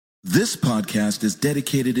This podcast is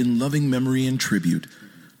dedicated in loving memory and tribute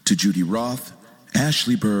to Judy Roth,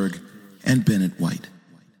 Ashley Berg, and Bennett White.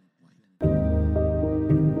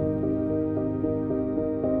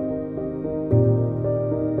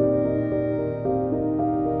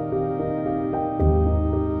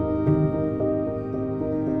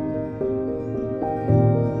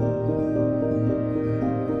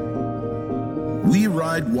 We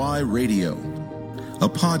Ride Y Radio, a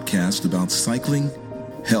podcast about cycling,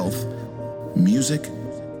 health, music,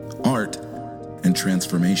 art, and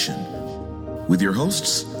transformation. With your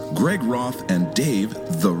hosts, Greg Roth and Dave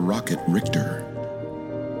the Rocket Richter.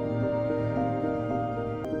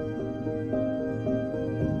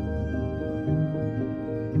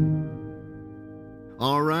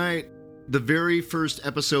 All right, the very first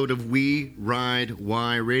episode of We Ride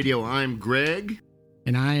Y Radio. I'm Greg.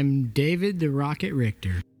 And I'm David the Rocket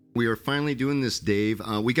Richter. We are finally doing this, Dave.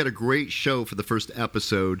 We got a great show for the first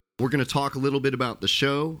episode. We're going to talk a little bit about the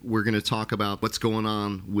show. We're going to talk about what's going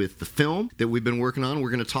on with the film that we've been working on. We're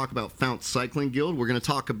going to talk about Fount Cycling Guild. We're going to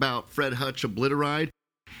talk about Fred Hutch Obliteride.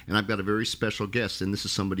 And I've got a very special guest, and this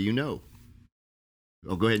is somebody you know.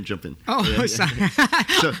 Oh, go ahead and jump in. Oh, yeah. Sorry.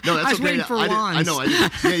 So, no, that's I was okay. waiting for Wands. I know.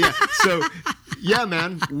 Yeah. So, yeah,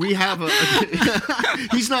 man, we have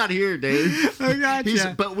he's not here, Dave. I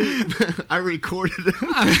gotcha. I recorded him.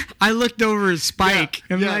 I looked over at Spike.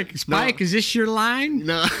 Yeah, I'm like, Spike, is this your line?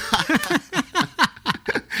 No.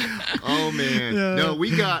 Oh man, no,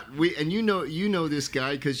 and you know this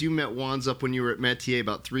guy because you met Wands up when you were at Metier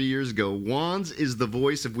about 3 years ago. Wands is the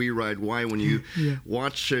voice of We Ride Y. When you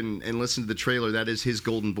watch and listen to the trailer, that is his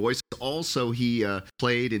golden voice. Also, he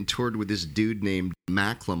played and toured with this dude named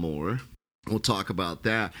Macklemore. We'll talk about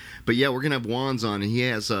that. But yeah, we're going to have Wands on, and he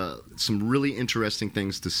has some really interesting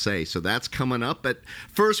things to say. So that's coming up. But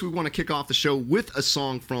first, we want to kick off the show with a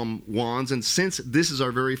song from Wands. And since this is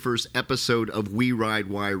our very first episode of We Ride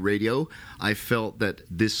Y Radio, I felt that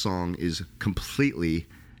this song is completely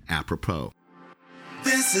apropos.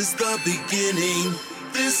 This is the beginning.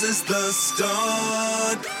 This is the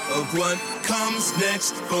start of what comes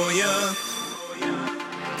next for you.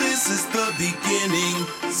 This is the beginning.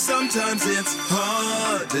 Sometimes it's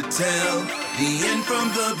hard to tell the end from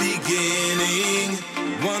the beginning.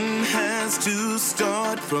 One has to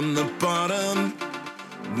start from the bottom.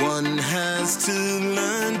 One has to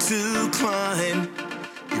learn to climb.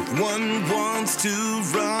 If one wants to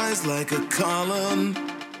rise like a column,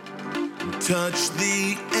 touch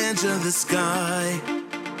the edge of the sky.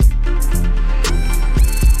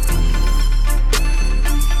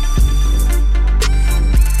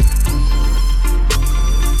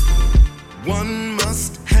 One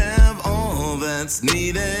must have all that's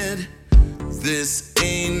needed. This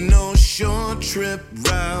ain't no short trip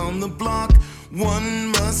round the block. One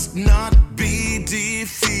must not be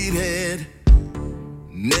defeated.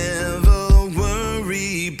 Never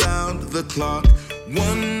worry about the clock.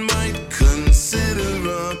 One might consider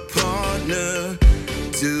a partner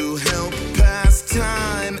to help pass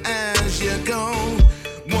time as you go.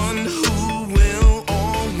 One who will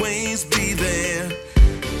always be there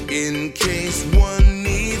in case one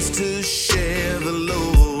needs to share the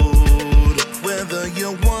load. Whether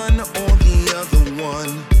you're one or the other one,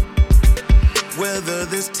 whether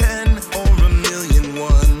there's 10 or a million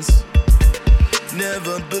ones,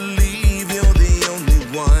 never believe you're the only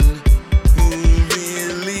one who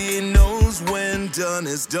really knows when done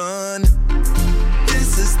is done.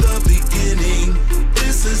 This is the beginning.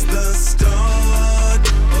 This is the start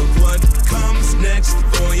of what comes next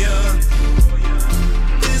for you.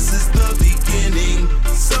 This is the beginning.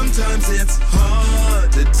 Sometimes it's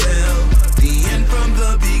hard to tell the end from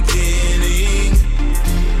the beginning.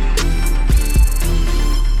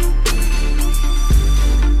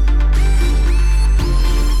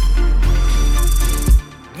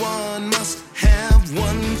 One must have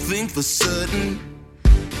one thing for certain.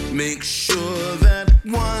 Make sure that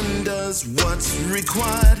one does what's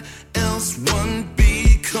required, else one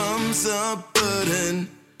becomes a burden.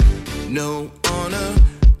 No honor,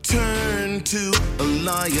 turn to a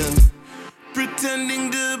liar,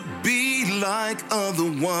 pretending to be like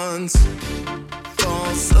other ones.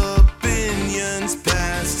 False opinions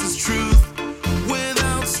passed as truth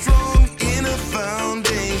without strong inner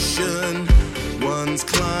foundation. One's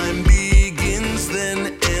climb begins,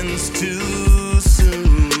 then ends too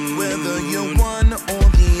soon. Whether you're one or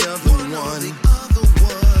the other one,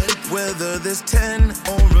 whether there's 10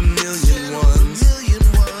 or a million ones,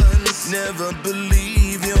 never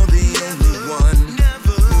believe you're the only one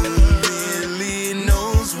who really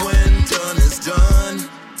knows when done is done.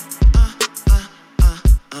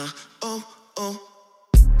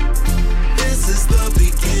 This is the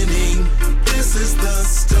beginning.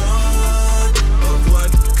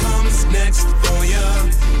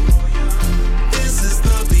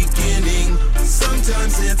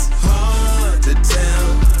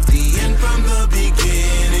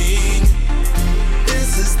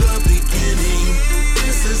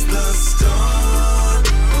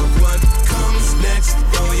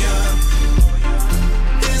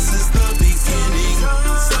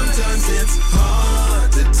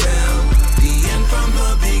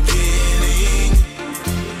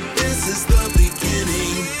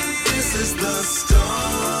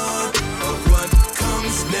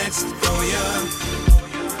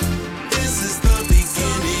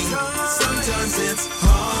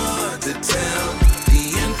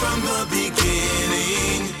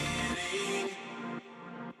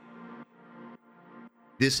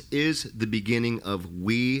 This is the beginning of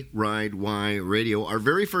We Ride Y Radio. Our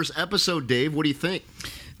very first episode, Dave. What do you think?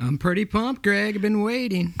 I'm pretty pumped, Greg. I've been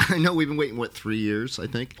waiting. I know we've been waiting, 3 years, I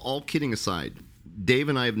think? All kidding aside, Dave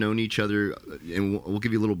and I have known each other, and we'll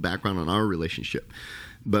give you a little background on our relationship.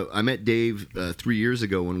 But I met Dave 3 years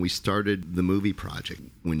ago when we started the movie project,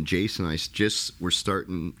 when Jason and I just were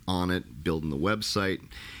starting on it, building the website.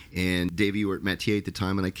 And Dave, you were at Metier at the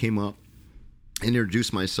time, and I came up and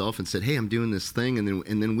introduced myself and said, hey, I'm doing this thing. And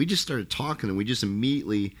then we just started talking, and we just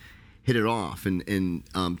immediately hit it off. And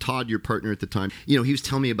Todd, your partner at the time, he was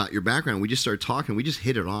telling me about your background. We just started talking. We just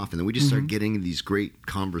hit it off, and then we just started getting into these great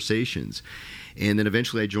conversations. And then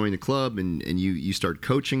eventually I joined the club, and you started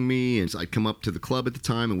coaching me. And so I'd come up to the club at the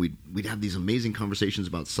time, and we'd have these amazing conversations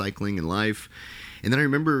about cycling and life. And then I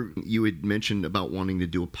remember you had mentioned about wanting to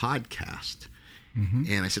do a podcast.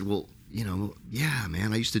 And I said, well, yeah,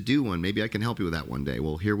 man, I used to do one. Maybe I can help you with that one day.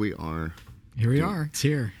 Well, here we are. It's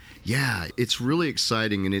here. Yeah, it's really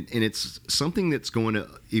exciting, and it's something that's going to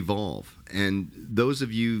evolve. And those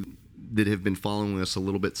of you that have been following us a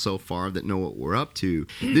little bit so far that know what we're up to,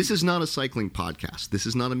 this is not a cycling podcast. This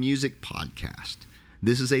is not a music podcast.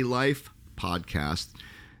 This is a life podcast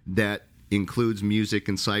that includes music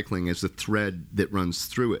and cycling as the thread that runs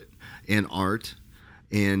through it, and art,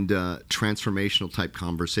 and transformational type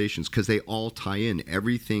conversations, because they all tie in.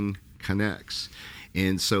 Everything connects.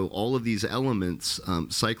 And so all of these elements,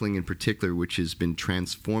 cycling in particular, which has been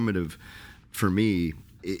transformative for me,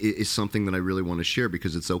 is something that I really want to share,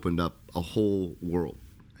 because it's opened up a whole world.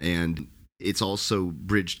 And it's also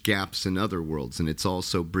bridged gaps in other worlds, and it's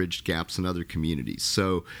also bridged gaps in other communities.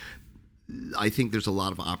 So I think there's a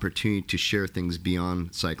lot of opportunity to share things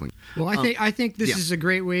beyond cycling. Well, I think this is a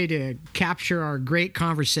great way to capture our great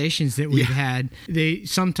conversations that we've had. They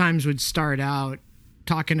sometimes would start out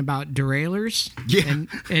talking about derailers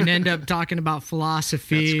and end up talking about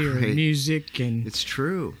philosophy or music. And it's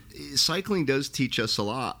true. Cycling does teach us a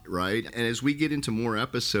lot, right? And as we get into more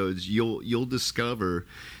episodes, you'll discover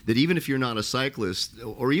that even if you're not a cyclist,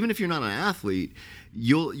 or even if you're not an athlete,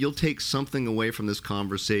 you'll take something away from this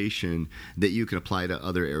conversation that you can apply to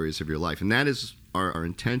other areas of your life. And that is our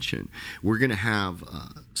intention. We're going to have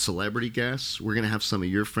celebrity guests. We're going to have some of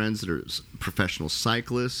your friends that are professional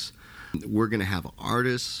cyclists. We're going to have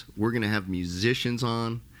artists. We're going to have musicians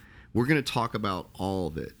on. We're going to talk about all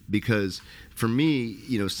of it, because for me,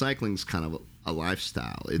 cycling's kind of a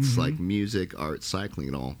lifestyle. It's like music, art, cycling.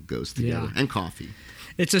 It all goes together. And coffee.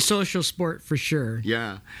 It's a social sport for sure.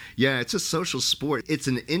 Yeah, it's a social sport. It's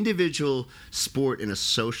an individual sport in a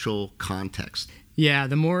social context. Yeah,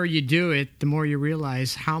 the more you do it, the more you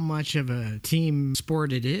realize how much of a team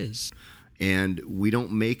sport it is. And we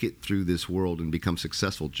don't make it through this world and become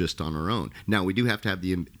successful just on our own. Now, we do have to have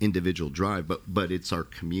the individual drive, but it's our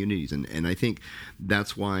communities. And I think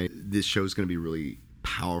that's why this show is going to be really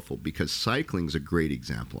powerful, because cycling is a great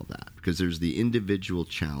example of that, because there's the individual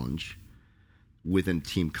challenge within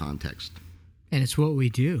team context. And it's what we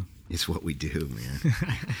do. It's what we do,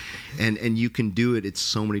 man. and you can do it at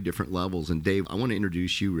so many different levels. And Dave, I want to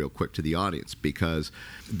introduce you real quick to the audience, because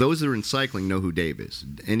those that are in cycling know who Dave is.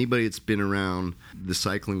 Anybody that's been around the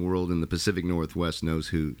cycling world in the Pacific Northwest knows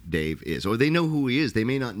who Dave is. Or they know who he is. They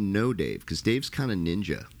may not know Dave, because Dave's kind of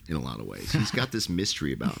ninja in a lot of ways. He's got this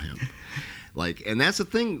mystery about him. And that's the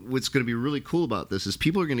thing. What's going to be really cool about this is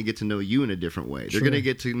people are going to get to know you in a different way. They're going to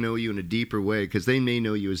get to know you in a deeper way, because they may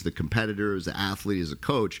know you as the competitor, as the athlete, as a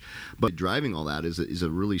coach. But driving all that is a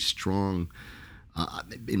really strong,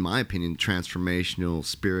 in my opinion, transformational,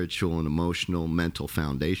 spiritual, and emotional, mental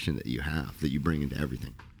foundation that you have, that you bring into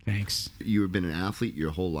everything. Thanks. You've been an athlete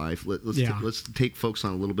your whole life. Let's take folks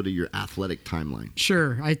on a little bit of your athletic timeline.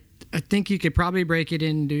 Sure. I think you could probably break it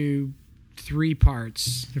into 3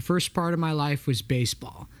 parts. The first part of my life was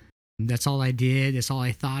baseball. That's all I did. That's all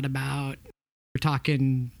I thought about. We're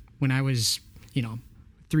talking when I was,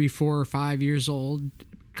 3, 4, or 5 years old,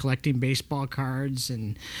 collecting baseball cards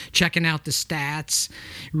and checking out the stats,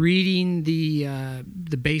 reading the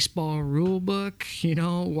baseball rule book,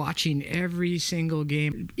 watching every single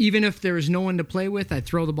game. Even if there was no one to play with, I'd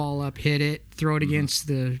throw the ball up, hit it, throw it against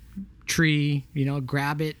the tree,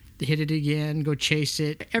 grab it, hit it again, go chase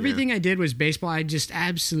it. Everything I did was baseball. I just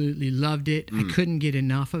absolutely loved it. I couldn't get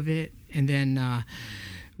enough of it. And then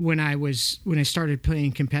when I started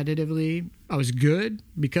playing competitively, I was good,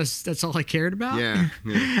 because that's all I cared about.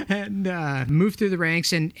 And moved through the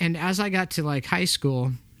ranks. And as I got to high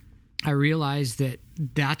school, I realized that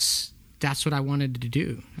that's that's what I wanted to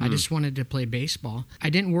do. I just wanted to play baseball. I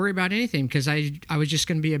didn't worry about anything because I was just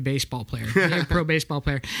going to be a baseball player, a pro baseball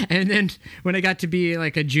player. And then when I got to be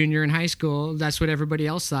like a junior in high school, that's what everybody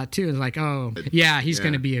else thought too. It was like, oh, yeah, he's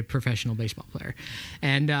going to be a professional baseball player.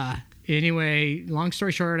 And anyway, long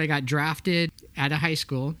story short, I got drafted out of high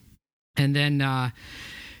school and then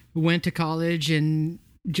went to college and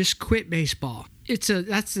just quit baseball.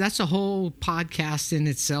 That's a whole podcast in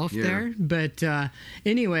itself there. But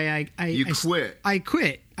anyway, I quit. I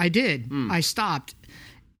quit. I did. I stopped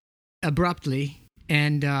abruptly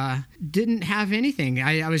and didn't have anything.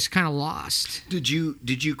 I was kind of lost. Did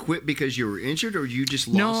you quit because you were injured, or you just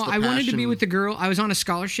lost the No, I passion? wanted to be with the girl. I was on a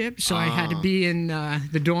scholarship, so I had to be in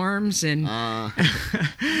the dorms, and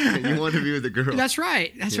you wanted to be with the girl. That's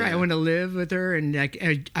right. That's right. I wanted to live with her, and like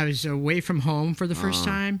I was away from home for the first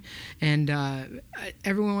time, and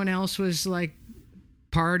everyone else was like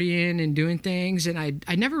partying and doing things, and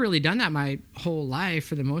I'd never really done that my whole life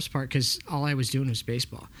for the most part because all I was doing was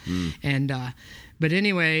baseball. And but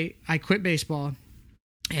anyway, I quit baseball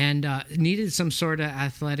and needed some sort of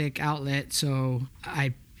athletic outlet, so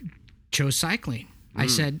I chose cycling. I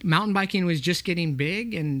said mountain biking was just getting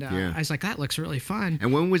big, and I was like, that looks really fun.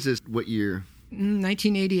 And when was this? What year?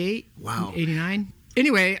 1988. Wow. 89.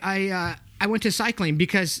 Anyway, I went to cycling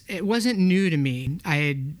because it wasn't new to me. I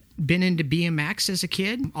had been into BMX as a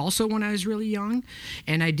kid, also when I was really young,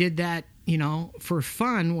 and I did that, for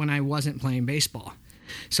fun when I wasn't playing baseball.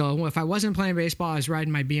 So if I wasn't playing baseball, I was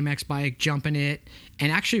riding my BMX bike, jumping it,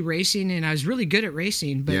 and actually racing, and I was really good at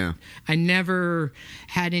racing, but I never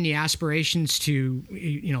had any aspirations to,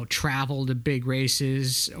 travel to big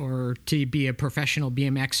races or to be a professional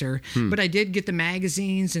BMXer. But I did get the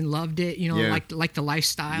magazines and loved it, like the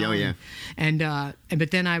lifestyle.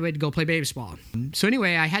 But then I would go play baseball. So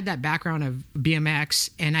anyway, I had that background of BMX,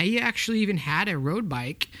 and I actually even had a road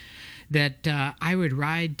bike that I would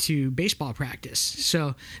ride to baseball practice.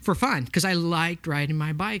 So for fun, because I liked riding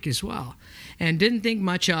my bike as well and didn't think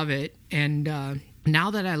much of it. And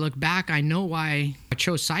now that I look back, I know why I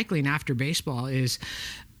chose cycling after baseball is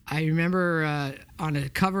I remember on a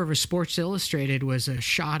cover of a Sports Illustrated was a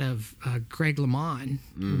shot of Greg LeMond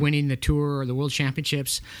winning the Tour or the World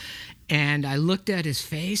Championships. And I looked at his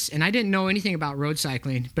face, and I didn't know anything about road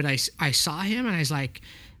cycling, but I saw him and I was like,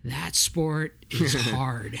 that sport is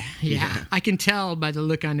hard. I can tell by the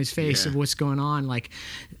look on his face of what's going on. Like,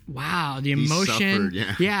 wow, the emotion. He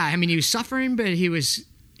suffered, I mean, he was suffering, but he was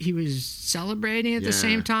celebrating at the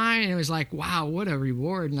same time. And it was like, wow, what a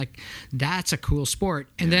reward. And like, that's a cool sport.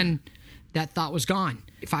 And then that thought was gone.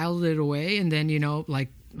 I filed it away. And then, I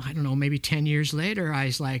don't know, maybe 10 years later, I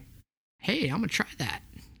was like, hey, I'm going to try that.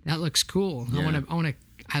 That looks cool.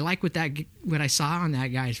 I like what I saw on that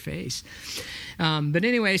guy's face. But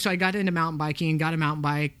anyway, so I got into mountain biking, got a mountain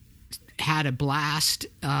bike, had a blast,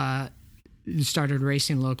 started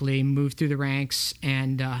racing locally, moved through the ranks,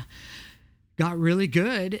 and got really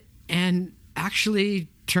good, and actually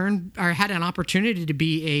had an opportunity to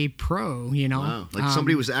be a pro, Wow. Like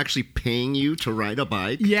somebody was actually paying you to ride a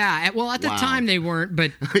bike? Yeah. Well, at the time they weren't,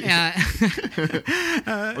 but...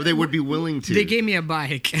 or they would be willing to. They gave me a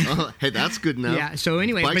bike. Oh, hey, that's good enough. Yeah, so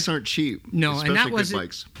anyway... Bikes aren't cheap. No, and that wasn't...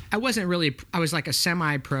 bikes. I wasn't really... I was like a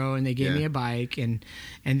semi-pro, and they gave me a bike, and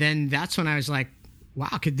then that's when I was like,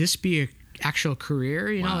 wow, could this be an actual career?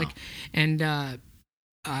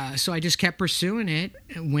 So I just kept pursuing it,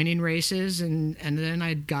 winning races, and then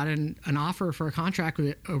I got an offer for a contract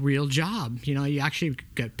with a real job. You actually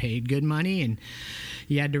got paid good money, and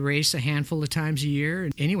you had to race a handful of times a year.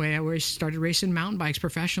 And anyway, I started racing mountain bikes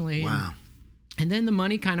professionally. Wow. And then the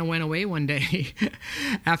money kind of went away one day.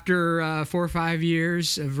 After 4 or 5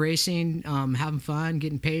 years of racing, having fun,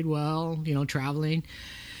 getting paid well, traveling,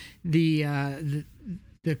 the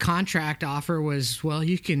contract offer was, well,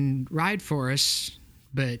 you can ride for us,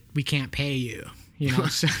 but we can't pay you,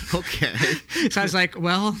 So, okay. So I was like,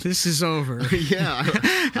 well, this is over. Yeah,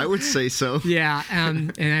 I would say so. Yeah.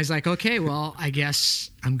 And I was like, okay, well, I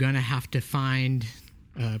guess I'm going to have to find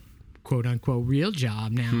a quote unquote real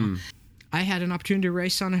job now. I had an opportunity to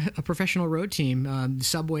race on a professional road team.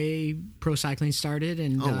 Subway Pro Cycling started,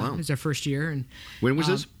 and it was our first year. And when was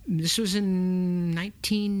this? This was in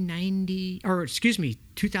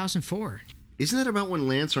 2004. Isn't that about when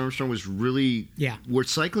Lance Armstrong was really... Yeah. Where road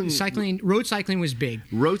cycling was big.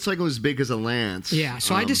 Road cycling was big because of Lance. Yeah,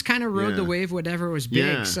 so I just kind of rode the wave whatever was big.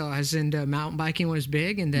 Yeah. So I was into mountain biking was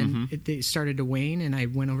big, and then it started to wane, and I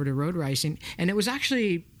went over to road racing. And it was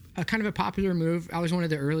actually a kind of a popular move. I was one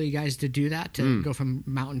of the early guys to do that, to go from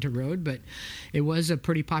mountain to road, but it was a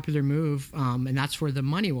pretty popular move, and that's where the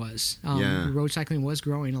money was. Road cycling was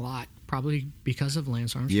growing a lot probably because of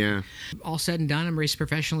Lance Armstrong. Yeah. All said and done, I'm raced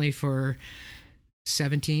professionally for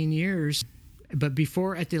 17 years. But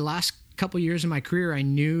before, at the last couple years of my career, I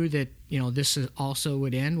knew that, this also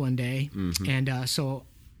would end one day. Mm-hmm. And so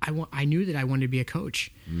I knew that I wanted to be a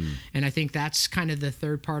coach. And I think that's kind of the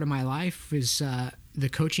third part of my life is the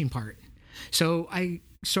coaching part. So I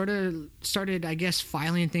sort of started, I guess,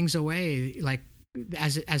 filing things away. Like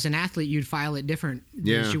as an athlete, you'd file it different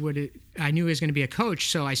as you would. I knew I was going to be a coach,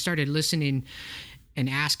 so I started listening and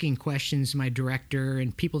asking questions to my director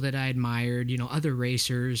and people that I admired, other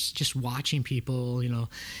racers, just watching people,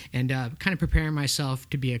 and kind of preparing myself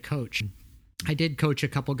to be a coach. I did coach a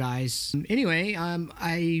couple guys. Anyway,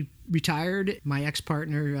 I retired. My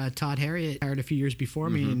ex-partner, Todd Harriet, retired a few years before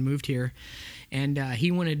me and moved here. And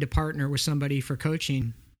he wanted to partner with somebody for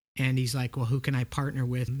coaching. And he's like, well, who can I partner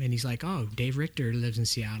with? And he's like, oh, Dave Richter lives in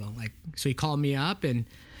Seattle. So he called me up and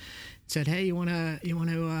said, hey, you want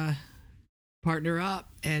to partner up?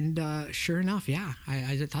 And sure enough,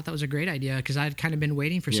 I thought that was a great idea because I'd kind of been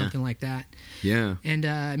waiting for something like that. Yeah. And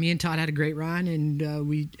me and Todd had a great run, and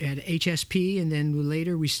we had HSP, and then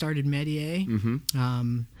later we started Metier.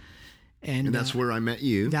 And that's where I met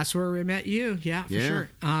you. That's where we met you. Yeah, for sure.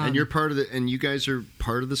 And you're part of and you guys are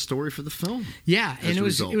part of the story for the film. Yeah, and it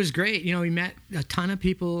was great. We met a ton of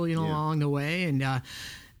people, along the way, and I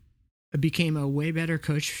became a way better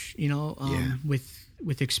coach,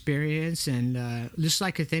 with experience. And just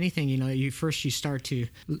like with anything, you start to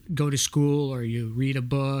go to school or you read a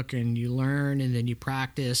book and you learn and then you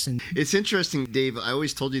practice. And it's interesting, Dave, I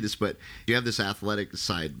always told you this, but you have this athletic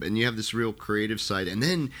side and you have this real creative side, and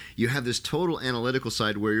then you have this total analytical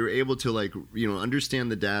side where you're able to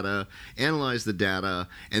understand the data, analyze the data,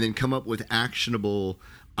 and then come up with actionable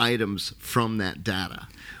items from that data,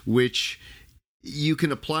 which you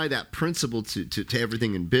can apply that principle to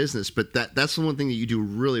everything in business, but that's the one thing that you do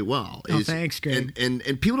really well. Thanks, Greg. And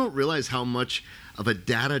people don't realize how much of a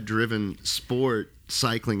data-driven sport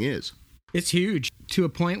cycling is. It's huge to a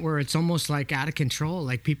point where it's almost like out of control.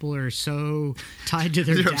 Like people are so tied to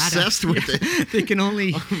their They're data. obsessed with it. They can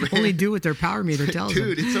only do what their power meter tells them.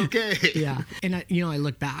 Dude, it's okay. Yeah. And I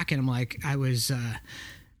look back and I'm like, I was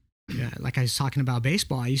like I was talking about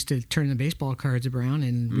baseball. I used to turn the baseball cards around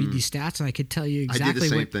and read these stats, and I could tell you exactly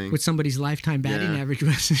what somebody's lifetime batting average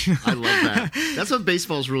was. I love that. That's what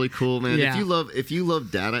baseball's really cool, man. Yeah. If you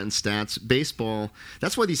love data and stats, baseball.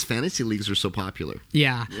 That's why these fantasy leagues are so popular.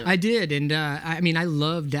 Yeah. I did, and I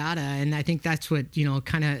love data, and I think that's what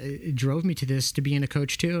kind of drove me to this, to being a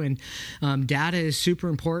coach too. And data is super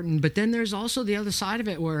important, but then there's also the other side of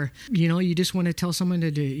it where you just want to tell someone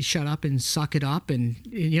to shut up and suck it up, and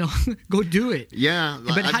go do it. Yeah.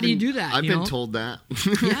 But how do you do that? I've been told that.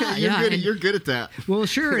 Yeah, you're good at that. Well,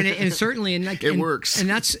 sure. And certainly. And it works. And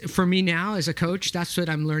that's, for me now as a coach, that's what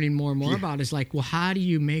I'm learning more and more about is how do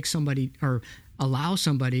you make somebody or allow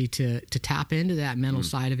somebody to tap into that mental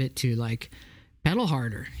side of it to pedal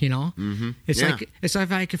harder, It's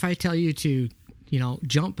like if I tell you to,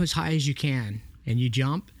 jump as high as you can, and you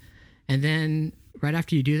jump, and then right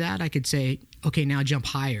after you do that, I could say, okay, now jump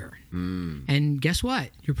higher. And guess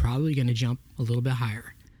what? You're probably going to jump a little bit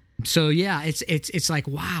higher. So yeah, it's like,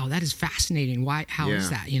 wow, that is fascinating. Why? How is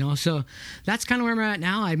that? So that's kind of where I'm at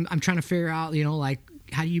now. I'm trying to figure out,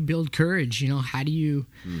 how do you build courage? How do you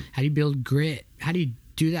build grit? How do you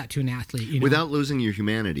do that to an athlete? Without losing your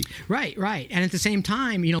humanity. Right. And at the same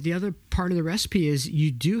time, the other part of the recipe is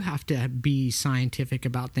you do have to be scientific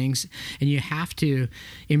about things, and you have to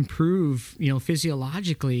improve,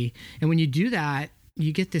 physiologically. And when you do that,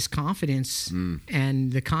 you get this confidence,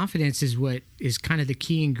 and the confidence is what is kind of the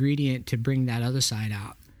key ingredient to bring that other side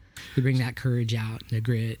out. To bring that courage out, the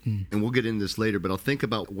grit. And we'll get into this later, but I'll think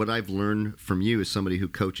about what I've learned from you as somebody who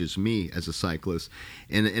coaches me as a cyclist.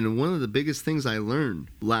 And one of the biggest things I learned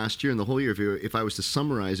last year and the whole year, if I was to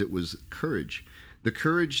summarize it, was courage. The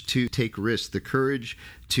courage to take risks, the courage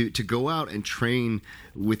to go out and train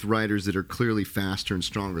with riders that are clearly faster and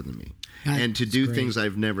stronger than me. And to do things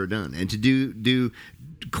I've never done. And to do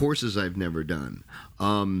courses I've never done.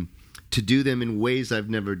 To do them in ways I've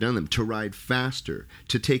never done them, to ride faster,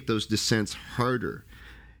 to take those descents harder.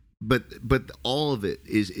 But all of it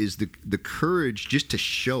is the courage just to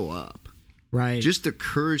show up. Right. Just the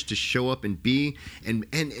courage to show up and be. And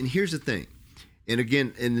here's the thing. And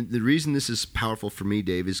again, and the reason this is powerful for me,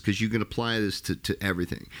 Dave, is because you can apply this to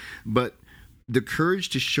everything. But the courage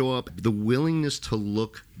to show up, the willingness to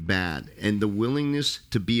look bad, and the willingness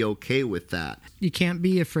to be okay with that. You can't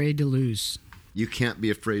be afraid to lose. You can't be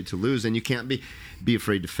afraid to lose, and you can't be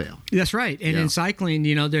afraid to fail. That's right. And in cycling,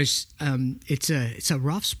 there's it's a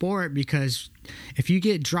rough sport, because if you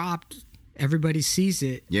get dropped everybody sees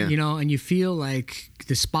it, you know, and you feel like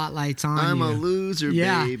the spotlight's on I'm you. a loser,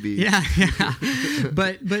 baby. Yeah.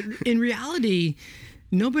 But in reality,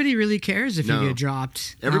 nobody really cares if you get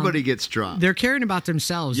dropped. Everybody gets dropped. They're caring about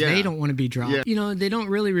themselves. Yeah. They don't want to be dropped. Yeah. You know, they don't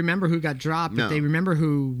really remember who got dropped, but they remember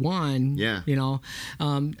who won. Yeah. You know,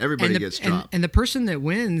 Everybody gets dropped. And the person that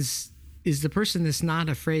wins is the person that's not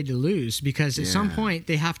afraid to lose, because at some point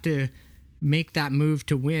they have to make that move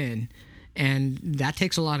to win, and that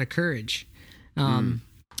takes a lot of courage. And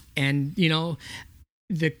you know,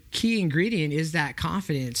 the key ingredient is that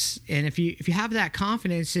confidence. And if you have that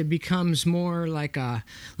confidence, it becomes more like a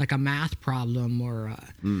math problem, or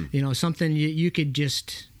you know, something you could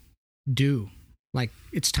just do. Like,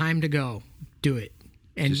 it's time to go, do it.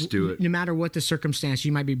 And just do it. No matter what the circumstance,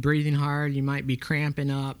 you might be breathing hard, you might be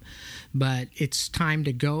cramping up, but it's time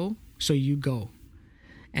to go, so you go.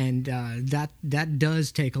 And that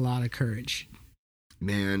does take a lot of courage.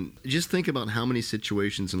 Man, just think about how many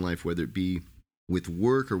situations in life, whether it be with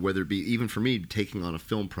work or whether it be even for me taking on a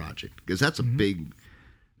film project, because that's a big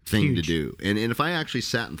thing to do. And if I actually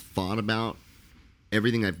sat and thought about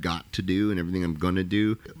everything I've got to do and everything I'm going to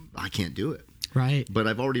do, I can't do it. Right. But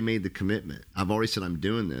I've already made the commitment. I've already said I'm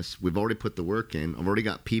doing this. We've already put the work in. I've already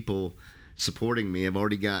got people supporting me. I've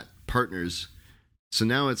already got partners. So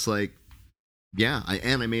now it's like,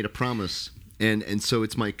 I made a promise. And so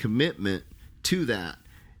it's my commitment to that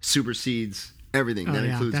supersedes everything. That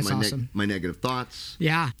includes my negative thoughts,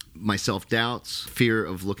 my self-doubts, fear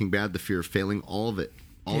of looking bad, the fear of failing, all of it.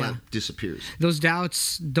 All that disappears. Those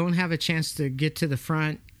doubts don't have a chance to get to the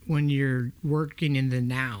front when you're working in the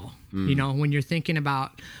now. You know, when you're thinking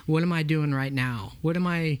about, what am I doing right now? What am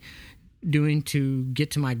I doing to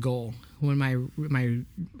get to my goal? Am I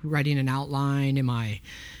writing an outline? Am I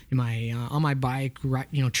on my bike,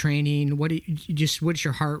 you know, training? What's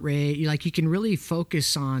your heart rate? You can really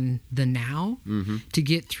focus on the now to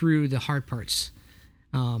get through the hard parts.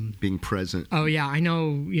 Being present. Oh yeah, I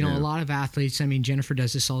know. You know, a lot of athletes. I mean, Jennifer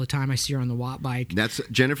does this all the time. I see her on the Watt bike.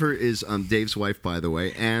 Jennifer is Dave's wife, by the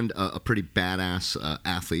way, and a pretty badass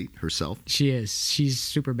athlete herself. She is. She's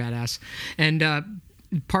super badass, and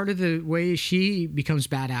part of the way she becomes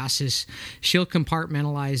badass is she'll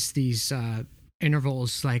compartmentalize these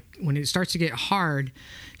intervals. Like, when it starts to get hard,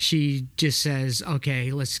 she just says,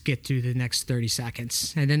 okay, let's get through the next 30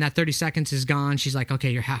 seconds. And then that 30 seconds is gone. She's like, okay,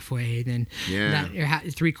 you're halfway. Then you're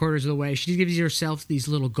 3/4 of the way. She gives herself these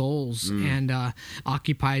little goals and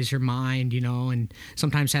occupies her mind, you know, and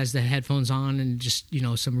sometimes has the headphones on and just, you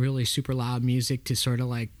know, some really super loud music to sort of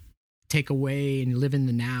like take away and live in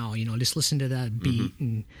the now, you know, just listen to that beat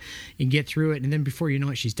and get through it. And then before you know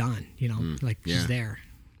it, she's done, you know, she's there.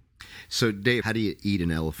 So, Dave, how do you eat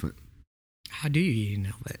an elephant? How do you eat an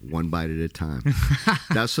elephant? One bite at a time.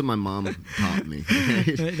 That's what my mom taught me.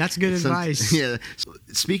 That's good advice. Yeah.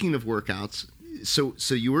 Speaking of workouts, so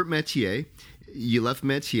you were at Metier, you left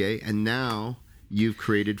Metier, and now you've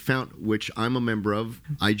created Fount, which I'm a member of.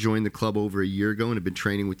 I joined the club over a year ago and have been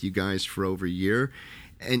training with you guys for over a year.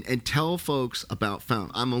 And tell folks about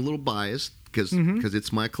Fount. I'm a little biased because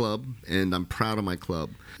it's my club, and I'm proud of my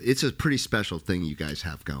club. It's a pretty special thing you guys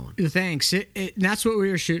have going. Thanks. That's what we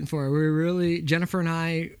were shooting for. We were really, Jennifer and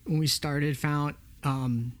I, when we started Fount,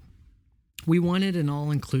 we wanted an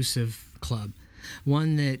all-inclusive club,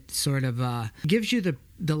 one that sort of gives you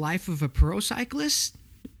the life of a pro cyclist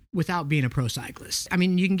without being a pro cyclist. I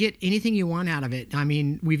mean, you can get anything you want out of it. I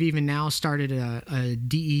mean, we've even now started a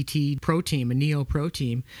DET pro team, a Neo pro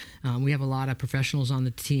team. We have a lot of professionals on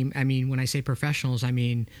the team. I mean, when I say professionals, I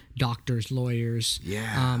mean doctors, lawyers,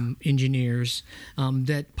 engineers.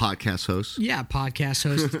 That podcast hosts. Yeah, podcast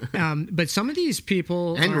hosts. But some of these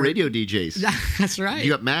people and radio DJs. That's right.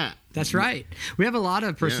 You got Matt. That's right. We have a lot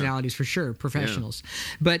of personalities for sure, professionals.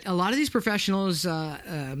 But a lot of these professionals are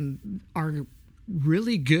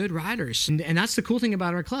really good riders. And that's the cool thing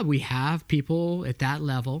about our club. We have people at that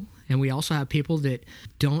level, and we also have people that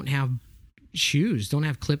don't have shoes, don't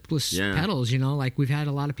have clipless pedals, you know, like we've had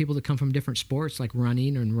a lot of people that come from different sports like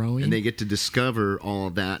running and rowing. And they get to discover all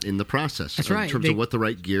of that in the process. That's right. In terms of what the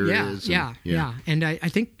right gear is. Yeah. And I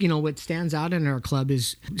think, you know, what stands out in our club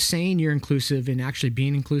is saying you're inclusive and actually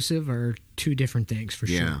being inclusive are two different things for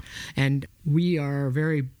sure. And we are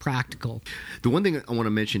very practical. The one thing I want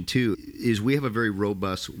to mention too is we have a very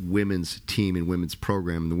robust women's team and women's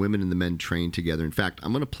program. The women and the men train together. In fact,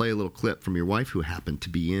 I'm going to play a little clip from your wife who happened to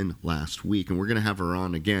be in last week, and we're going to have her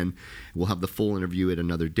on again. We'll have the full interview at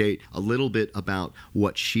another date. A little bit about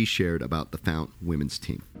what she shared about the Fount women's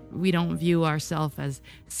team. We don't view ourselves as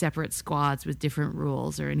separate squads with different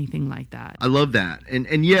rules or anything like that. I love that.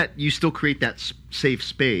 And yet you still create that safe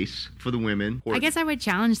space for the women. I guess I would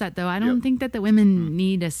challenge that, though. I don't think that the women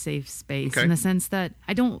need a safe space in the sense that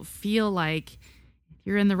I don't feel like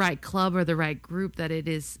you're in the right club or the right group that it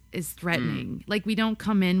is threatening. Like, we don't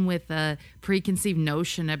come in with a preconceived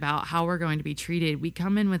notion about how we're going to be treated. We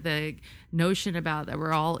come in with a notion about that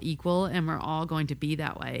we're all equal and we're all going to be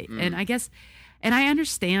that way. And I guess, and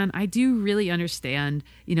I do really understand,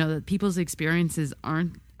 that people's experiences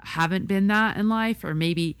haven't been that in life, or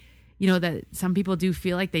maybe, that some people do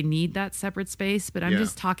feel like they need that separate space, but I'm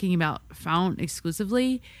just talking about Fount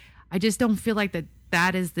exclusively. I just don't feel like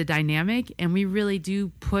that is the dynamic, and we really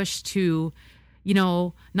do push to,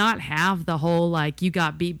 not have the whole, like, you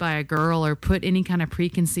got beat by a girl, or put any kind of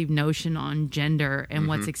preconceived notion on gender and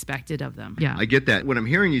what's expected of them. Yeah. I get that. What I'm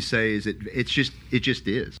hearing you say is it just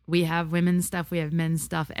is. We have women's stuff, we have men's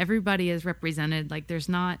stuff. Everybody is represented. Like, it's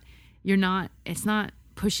not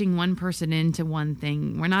pushing one person into one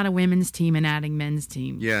thing. We're not a women's team and adding men's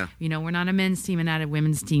team. Yeah. We're not a men's team and adding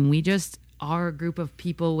women's team. We just are a group of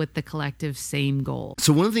people with the collective same goal.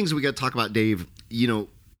 So one of the things we got to talk about, Dave,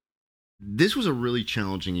 this was a really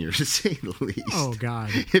challenging year, to say the least. Oh, God.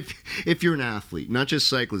 If you're an athlete, not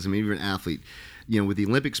just cyclism, if you're an athlete, with the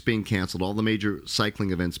Olympics being canceled, all the major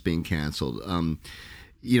cycling events being canceled,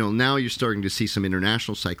 now you're starting to see some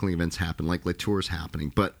international cycling events happen, like Le Tour's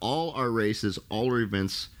happening. But all our races, all our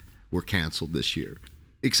events were canceled this year,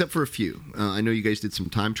 except for a few. I know you guys did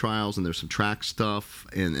some time trials, and there's some track stuff,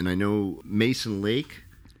 and I know Mason Lake.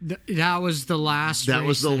 That was the last race. That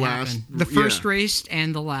was the last. Happened. The first race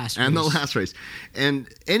and the last race. And the last race. And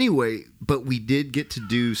anyway, but we did get to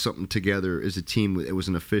do something together as a team. It was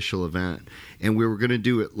an official event, and we were going to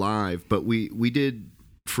do it live, but we did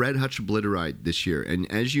Fred Hutch Obliteride this year.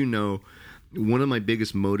 And as you know, one of my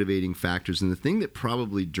biggest motivating factors, and the thing that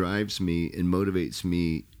probably drives me and motivates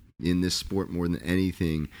me in this sport more than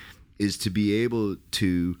anything, is to be able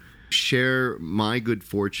to share my good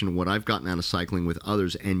fortune, what I've gotten out of cycling, with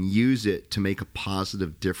others, and use it to make a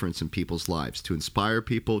positive difference in people's lives, to inspire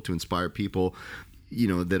people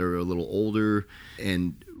that are a little older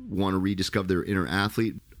and want to rediscover their inner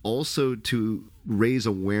athlete. Also to raise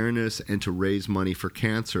awareness and to raise money for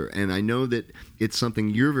cancer. And I know that it's something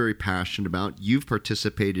you're very passionate about. You've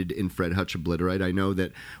participated in Fred Hutch Obliteride. I know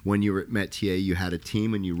that when you were at Metier, you had a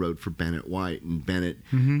team and you rode for Bennett White. And Bennett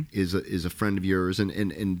is a friend of yours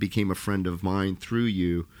and became a friend of mine through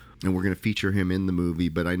you. And we're going to feature him in the movie.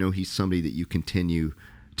 But I know he's somebody that you continue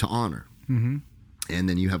to honor. Mm-hmm. And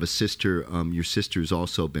then you have a sister. Your sister's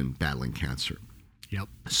also been battling cancer. Yep.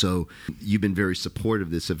 So you've been very supportive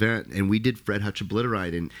of this event, and we did Fred Hutch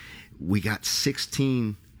Obliteride, and we got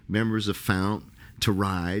 16 members of Fount to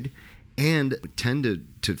ride, and 10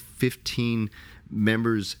 to 15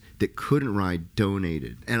 members that couldn't ride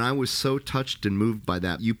donated. And I was so touched and moved by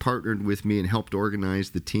that. You partnered with me and helped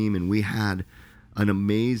organize the team, and we had an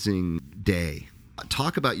amazing day.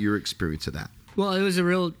 Talk about your experience of that. Well, it was a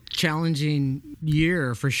real challenging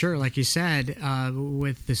year for sure, like you said,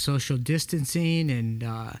 with the social distancing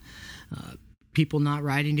and people not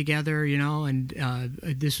riding together, and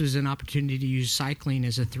this was an opportunity to use cycling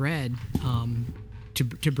as a thread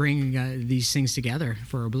to bring these things together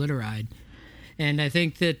for Obliteride. And I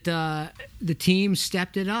think that the team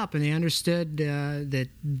stepped it up, and they understood that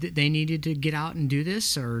they needed to get out and do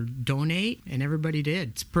this or donate, and everybody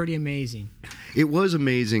did. It's pretty amazing. It was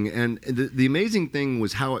amazing, and the amazing thing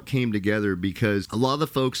was how it came together, because a lot of the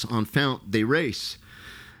folks on Fount, they race,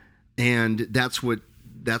 and that's what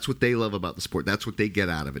they love about the sport. That's what they get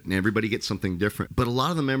out of it, and everybody gets something different. But a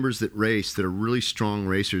lot of the members that race, that are really strong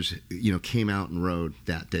racers, came out and rode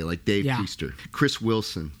that day, like Dave Priester, Chris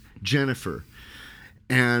Wilson, Jennifer.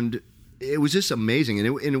 And it was just amazing.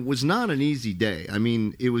 And it was not an easy day. I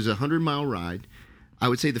mean, it was a 100-mile ride. I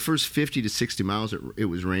would say the first 50 to 60 miles, it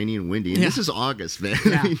was rainy and windy. And this is August, man.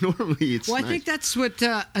 Yeah. I mean, normally it's nice. I think that's what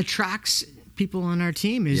attracts people on our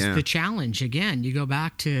team is the challenge. Again, you go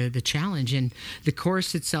back to the challenge, and the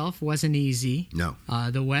course itself wasn't easy. No.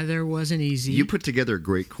 The weather wasn't easy. You put together a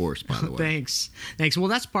great course, by the way. Thanks. Well,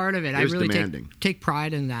 that's part of it. I really take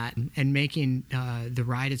pride in that and making the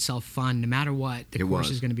ride itself fun. No matter what, the course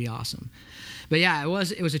is going to be awesome. But yeah, it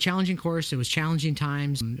was a challenging course. It was challenging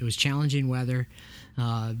times. It was challenging weather.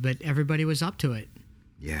 But everybody was up to it.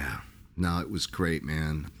 Yeah. No, it was great,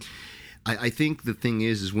 man. I think the thing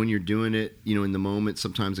is when you're doing it, in the moment,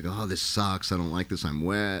 sometimes I go, oh, this sucks. I don't like this. I'm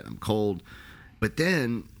wet. I'm cold. But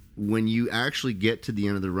then when you actually get to the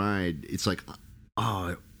end of the ride, it's like,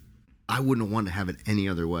 oh, I wouldn't want to have it any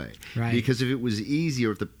other way. Right. Because if it was easy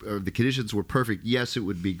or if the conditions were perfect, yes, it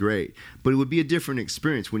would be great. But it would be a different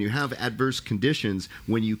experience. When you have adverse conditions,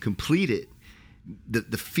 when you complete it,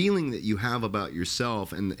 the feeling that you have about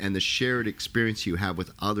yourself and the shared experience you have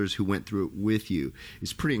with others who went through it with you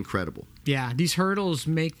is pretty incredible. Yeah, these hurdles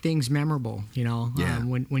make things memorable, you know. Yeah.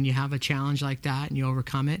 When you have a challenge like that and you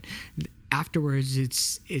overcome it, afterwards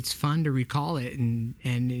it's fun to recall it and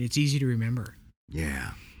it's easy to remember.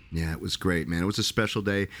 Yeah. Yeah, it was great, man. It was a special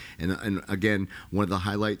day. And again, one of the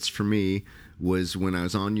highlights for me was when I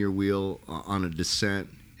was on your wheel on a descent,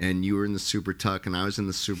 and you were in the Super Tuck and I was in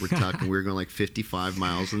the Super Tuck, and we were going like 55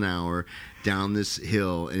 miles an hour down this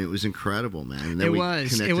hill, and it was incredible, man. And then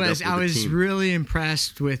It was. I was really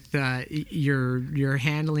impressed with your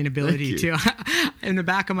handling ability too. In the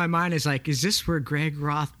back of my mind is like, is this where Greg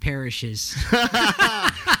Roth perishes?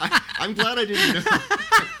 I'm glad I didn't know.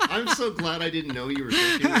 I'm so glad I didn't know you were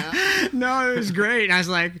thinking that. No, it was great. I was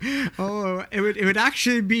like, oh, it would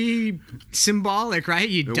actually be symbolic, right?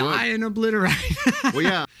 You die and obliterate. Well,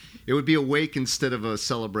 yeah. It would be a wake instead of a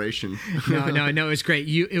celebration. No, it was great.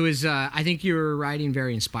 I think you were riding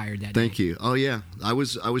very inspired that day. Thank you. Oh yeah, I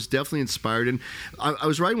was definitely inspired, and I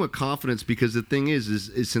was riding with confidence because the thing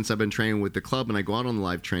is since I've been training with the club and I go out on the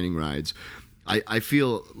live training rides, I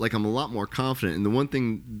feel like I'm a lot more confident. And the one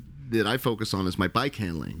thing that I focus on is my bike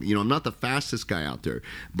handling. You know, I'm not the fastest guy out there,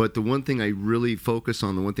 but the one thing I really focus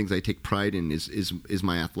on, the one things I take pride in is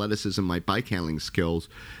my athleticism, my bike handling skills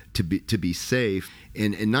to be safe,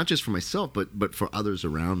 and not just for myself, but for others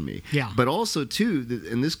around me. Yeah. But also too,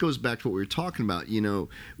 and this goes back to what we were talking about. You know,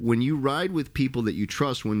 when you ride with people that you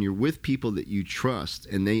trust, when you're with people that you trust,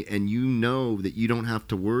 and you know that you don't have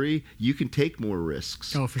to worry, you can take more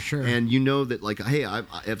risks. Oh, for sure. And you know that, like, hey,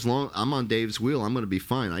 as long I'm on Dave's wheel, I'm going to be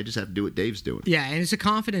fine. I just have to do what Dave's doing. Yeah, and it's a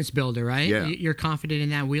confidence builder, right? Yeah. You're confident in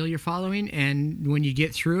that wheel you're following, and when you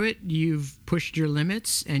get through it, you've pushed your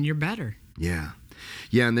limits, and you're better. Yeah.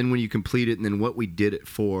 Yeah, and then when you complete it, and then what we did it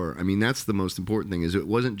for, I mean, that's the most important thing, is it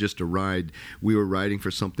wasn't just a ride. We were riding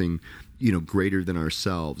for something, you know, greater than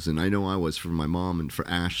ourselves. And I know I was for my mom and for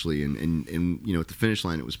Ashley. And you know, at the finish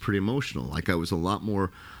line, it was pretty emotional. Like, I was a lot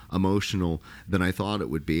more emotional than I thought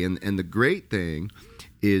it would be. And the great thing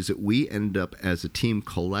is that we ended up as a team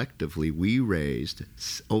collectively, we raised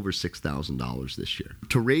over $6,000 this year.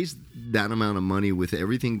 To raise that amount of money with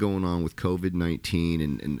everything going on with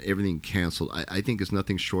COVID-19 and everything canceled, I think is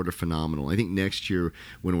nothing short of phenomenal. I think next year,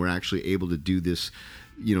 when we're actually able to do this,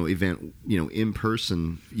 you know, event, you know, in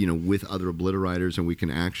person, you know, with other obliterators, and we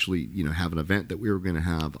can actually, you know, have an event that we were going to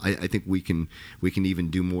have, I think we can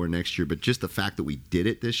even do more next year. But just the fact that we did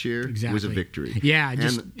it this year was a victory. Yeah,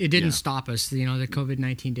 it didn't stop us. You know, the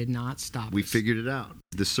COVID-19 did not stop us. We figured it out.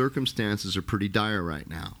 The circumstances are pretty dire right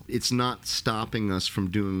now. It's not stopping us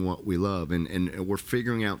from doing what we love, and we're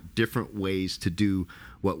figuring out different ways to do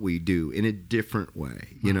what we do in a different way.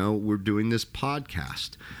 You know, we're doing this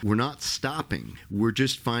podcast. We're not stopping. We're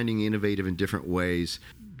just finding innovative and different ways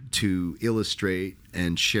to illustrate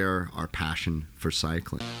and share our passion for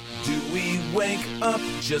cycling. Do we wake up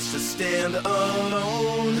just to stand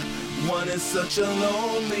alone? One is such a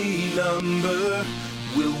lonely number.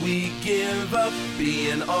 Will we give up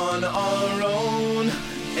being on our own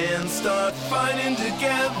and start fighting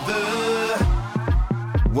together?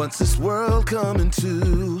 What's this world coming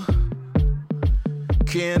to?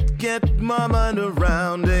 Can't get my mind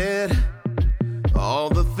around it. All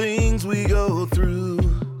the things we go through.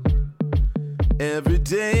 Every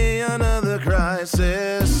day another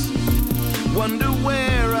crisis. Wonder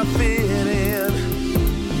where I fit in.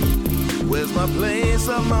 Where's my place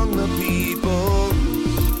among the people?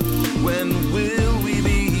 When will we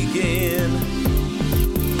begin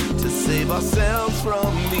to save ourselves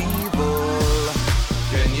from evil?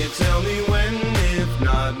 Can you tell me when, if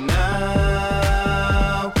not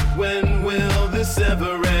now? When will this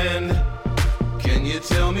ever end? Can you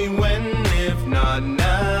tell me when, if not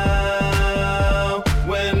now?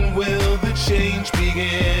 When will the change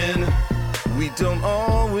begin? We don't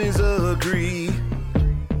always agree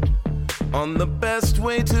on the best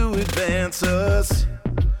way to advance us,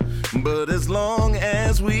 but as long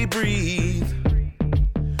as we breathe,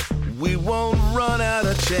 we won't run out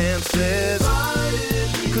of chances.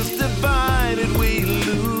 'Cause divided we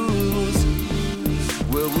lose.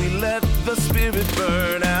 Will we let the spirit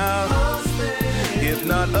burn out? If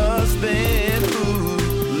not us, then who?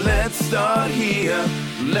 Let's start here,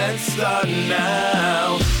 let's start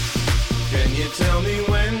now. Can you tell me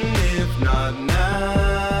when, if not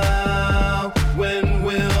now? When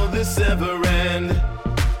will this ever end?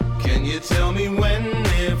 Can you tell me when,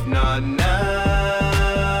 if not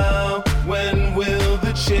now? When will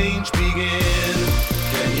the change be?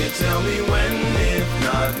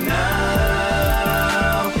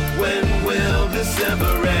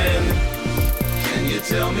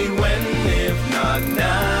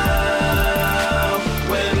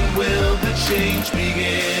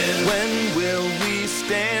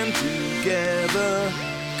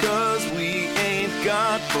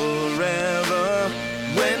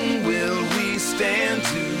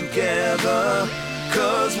 together,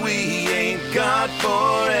 'cause we ain't got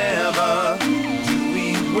forever. Do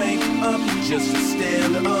we wake up just to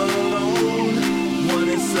stand alone? One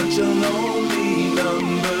is such a lonely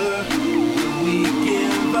number. Will we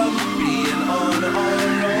give up being on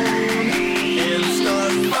our own and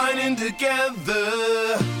start fighting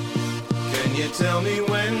together? Can you tell me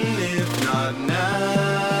when, if not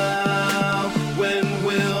now? When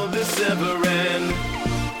will this ever end?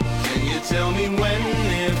 Can you tell me when,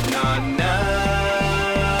 if not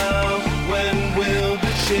now? When will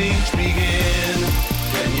the change begin?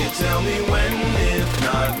 Can you tell me when, if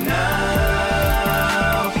not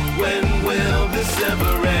now? When will this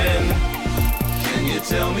ever end? Can you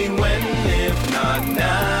tell me when, if not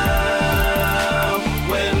now?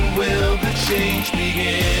 When will the change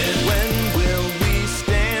begin? When will we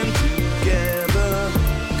stand together?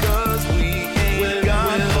 'Cause we ain't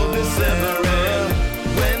got will this ever end?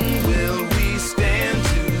 When will we stand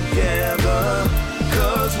together?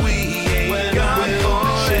 'Cause we ain't got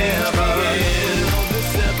forever.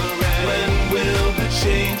 When will the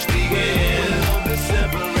change begin?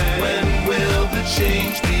 When will the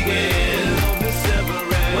change begin?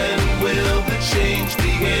 When will the change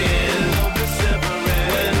begin?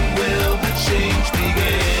 When will the change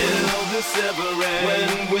begin? When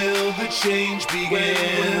will the change begin?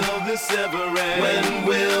 When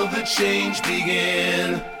will the change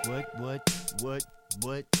begin?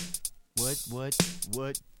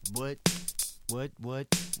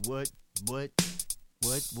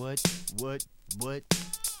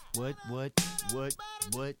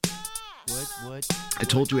 I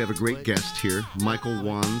told you we have a great guest here, Michael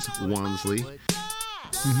Wansley.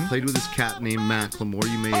 Played with his cat named Macklemore.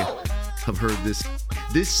 You may have heard this.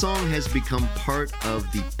 This song has become part of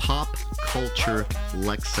the pop culture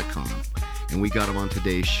lexicon, and we got him on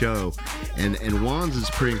today's show. And Wands is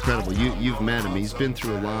pretty incredible. You've met him. He's been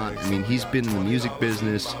through a lot. I mean, he's been in the music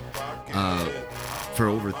business for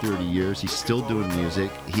over 30 years. He's still doing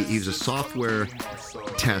music. He was a software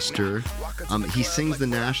tester. He sings the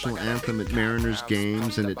national anthem at Mariners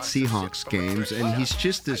games and at Seahawks games, and he's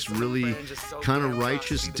just this really kind of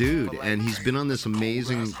righteous dude. And he's been on this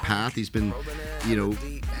amazing path. He's been,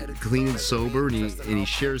 clean and sober, and he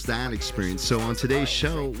shares that experience. So on today's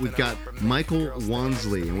show, we've got Michael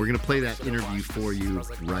Wansley, and we're going to play that interview for you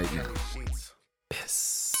right now.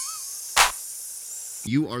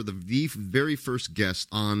 You are the very first guest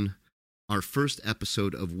on our first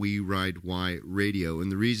episode of We Ride Y Radio,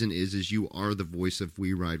 and the reason is you are the voice of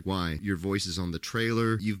We Ride Y. Your voice is on the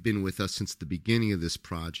trailer. You've been with us since the beginning of this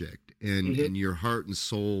project, and your heart and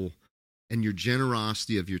soul and your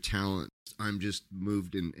generosity of your talent, I'm just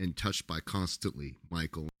moved and touched by constantly,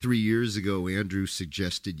 Michael. 3 years ago, Andrew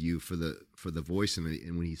suggested you for the voice, and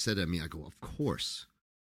when he said it to me, I go, of course.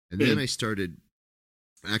 And then I started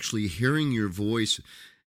actually hearing your voice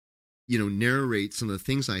narrate some of the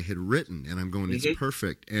things I had written, and I'm going, it's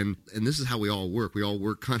perfect. And this is how we all work. We all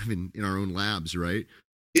work kind of in our own labs, right?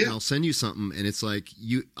 Yeah. And I'll send you something, and it's like,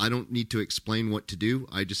 I don't need to explain what to do.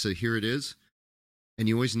 I just say, here it is. And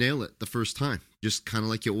you always nail it the first time, just kind of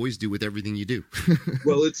like you always do with everything you do.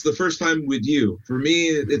 Well, it's the first time with you. For me,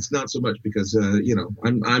 it's not so much because,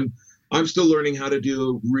 I'm still learning how to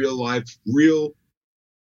do real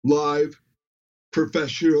live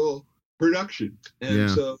professional production. And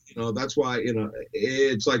so, that's why,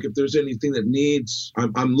 it's like if there's anything that needs,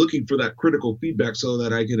 I'm looking for that critical feedback so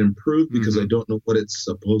that I can improve, because I don't know what it's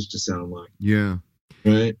supposed to sound like. Yeah.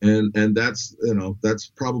 Right. And that's,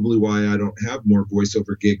 that's probably why I don't have more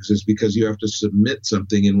voiceover gigs, is because you have to submit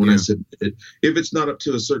something. And when I submit it, if it's not up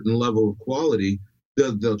to a certain level of quality,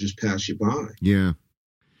 they'll just pass you by. Yeah.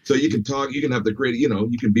 So you can talk, you can have the great,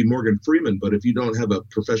 you can be Morgan Freeman, but if you don't have a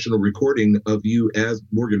professional recording of you as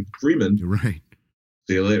Morgan Freeman, right.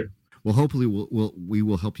 See you later. Well, hopefully we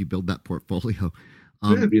will help you build that portfolio.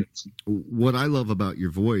 What I love about your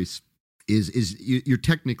voice is you're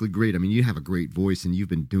technically great. I mean, you have a great voice, and you've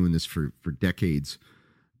been doing this for decades.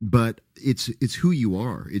 But it's who you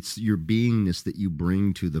are. It's your beingness that you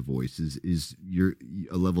bring to the voice. Is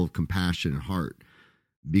a level of compassion and heart,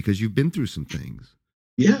 because you've been through some things.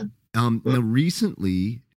 Yeah. Now,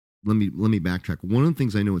 recently, let me backtrack. One of the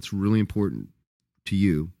things I know it's really important to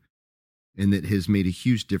you, and that has made a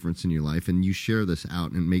huge difference in your life, and you share this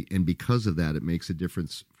out, and because of that, it makes a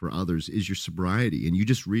difference for others, is your sobriety. And you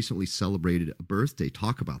just recently celebrated a birthday.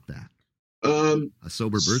 Talk about that. A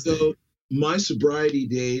sober birthday. So my sobriety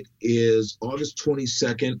date is August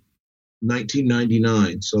 22nd,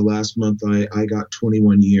 1999. So last month I got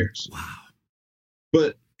 21 years. Wow.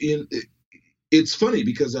 But it's funny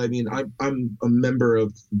because I'm a member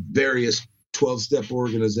of various 12-step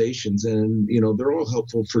organizations, and they're all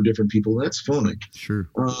helpful for different people, and that's fine. Sure.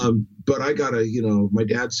 But I gotta, my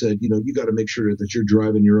dad said, you got to make sure that you're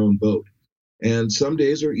driving your own boat. And some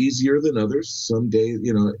days are easier than others. Some days,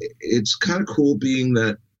 it's kind of cool being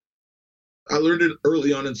that I learned it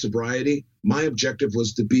early on in sobriety. My objective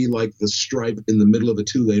was to be like the stripe in the middle of a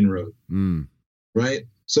 2-lane road. Right?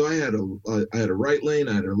 So I had a right lane,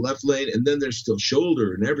 I had a left lane, and then there's still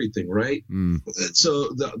shoulder and everything, right? So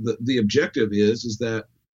the objective is that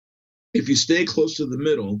if you stay close to the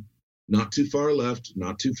middle, not too far left,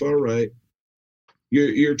 not too far right,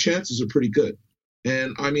 your chances are pretty good.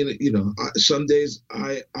 And I mean, some days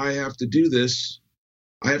I have to do this.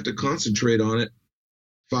 I have to concentrate on it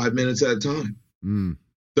 5 minutes at a time,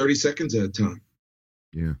 30 seconds at a time.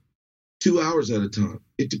 Yeah. 2 hours at a time.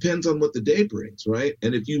 It depends on what the day brings, right?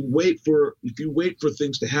 And if you wait for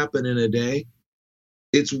things to happen in a day,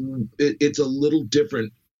 it's a little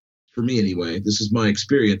different for me anyway. This is my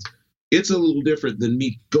experience. It's a little different than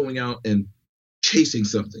me going out and chasing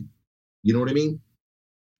something. You know what I mean?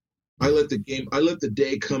 I let the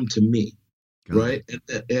day come to me, right?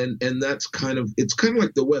 And that's it's kind of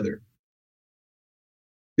like the weather.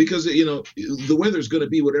 Because, the weather is going to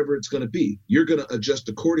be whatever it's going to be. You're going to adjust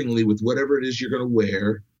accordingly with whatever it is you're going to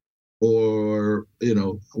wear, or,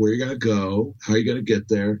 where you're going to go, how you're going to get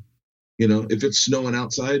there. If it's snowing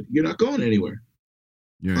outside, you're not going anywhere.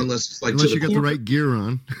 Yeah. Unless it's like unless you got the right gear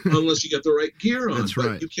on. Unless you got the right gear on. That's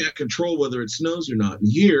right. You can't control whether it snows or not.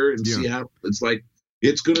 And here in Seattle, it's like,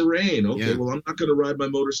 it's going to rain. Okay, well, I'm not going to ride my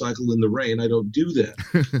motorcycle in the rain. I don't do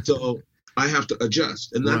that. So I have to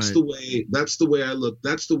adjust. And that's the way I look.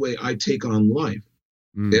 That's the way I take on life.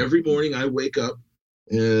 Every morning I wake up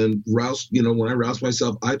and when I rouse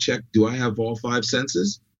myself, I check, do I have all 5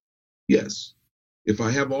 senses? Yes. If I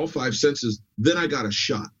have all 5 senses, then I got a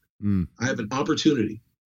shot. I have an opportunity.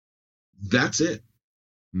 That's it.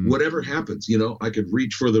 Whatever happens, I could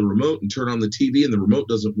reach for the remote and turn on the TV and the remote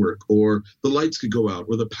doesn't work, or the lights could go out,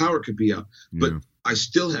 or the power could be out, but I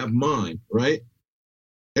still have mine, right?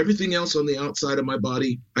 Everything else on the outside of my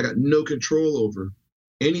body, I got no control over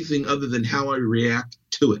anything other than how I react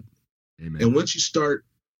to it. Amen. And once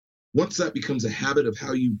that becomes a habit of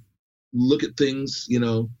how you look at things, you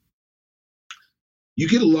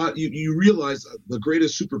get you realize the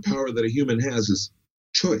greatest superpower that a human has is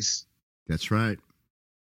choice. That's right.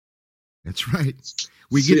 That's right.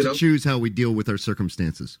 We get to choose how we deal with our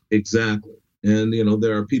circumstances. Exactly. And,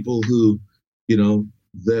 there are people who,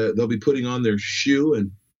 they'll be putting on their shoe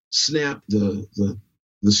and snap the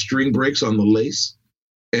string breaks on the lace.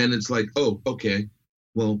 And it's like, oh, okay,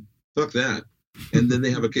 well, fuck that. And then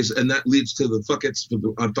they have a case, and that leads to the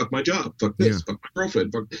fuck my job, fuck this, fuck my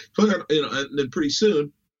girlfriend, fuck, and then pretty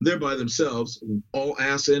soon they're by themselves, all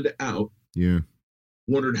ass end out. Yeah.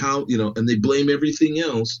 Wondered how, and they blame everything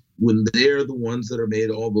else when they're the ones that are made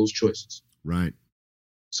all those choices. Right.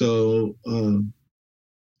 So,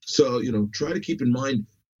 try to keep in mind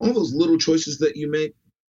all those little choices that you make,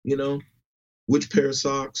 which pair of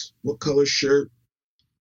socks, what color shirt,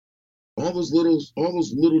 all those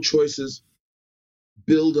little choices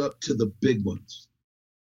build up to the big ones.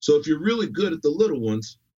 So if you're really good at the little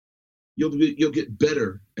ones, you'll get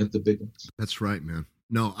better at the big ones. That's right, man.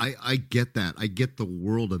 No, I get that. I get the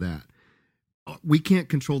world of that. We can't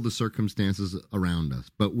control the circumstances around us,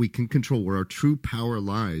 but we can control where our true power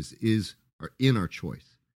lies is in our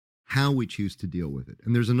choice, how we choose to deal with it.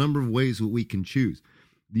 And there's a number of ways that we can choose.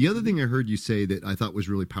 The other thing I heard you say that I thought was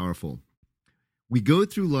really powerful, we go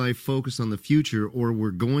through life focused on the future, or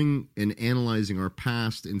we're going and analyzing our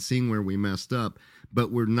past and seeing where we messed up,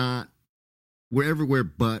 but we're everywhere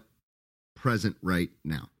but present right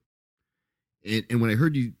now. And what I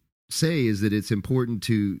heard you say is that it's important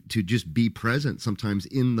to just be present sometimes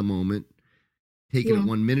in the moment, taking it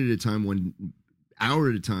 1 minute at a time, 1 hour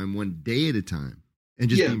at a time, 1 day at a time, and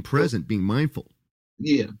just being present, being mindful.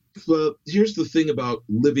 Yeah. Well, here's the thing about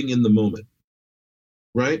living in the moment,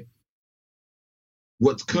 right?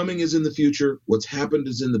 What's coming is in the future. What's happened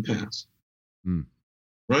is in the past.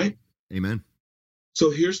 Right? Amen. So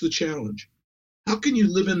here's the challenge. How can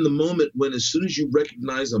you live in the moment when as soon as you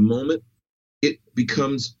recognize a moment, it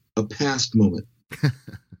becomes a past moment?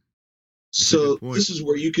 So this is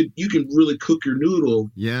where you can really cook your noodle,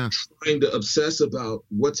 trying to obsess about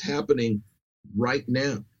what's happening right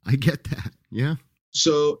now. I get that. Yeah.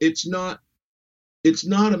 So it's not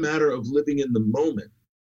a matter of living in the moment.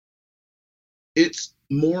 It's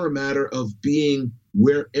more a matter of being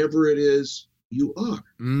wherever it is you are.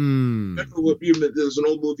 Remember there's an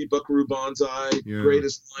old movie, Buckaroo Banzai.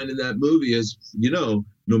 Greatest line in that movie is, no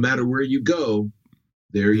matter where you go,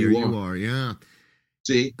 there you are. Yeah.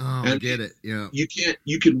 See? Oh, I get it. Yeah.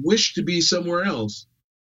 You can wish to be somewhere else,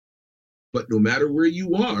 but no matter where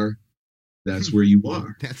you are, that's where you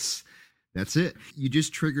are. That's it. You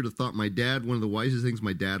just triggered a thought. My dad, one of the wisest things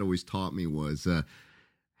my dad always taught me was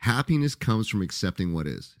happiness comes from accepting what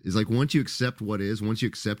is. It's like once you accept what is, once you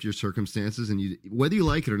accept your circumstances, and whether you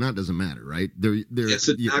like it or not doesn't matter, right? Yes,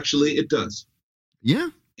 actually it does. Yeah.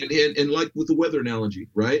 And like with the weather analogy,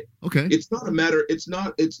 right? Okay. It's not a matter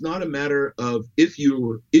of if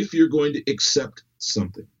you're going to accept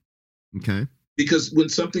something. Okay. Because when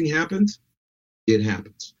something happens, it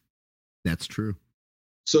happens. That's true.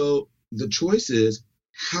 So the choice is,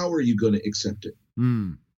 how are you going to accept it?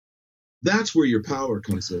 That's where your power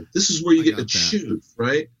comes in. This is where you get to choose,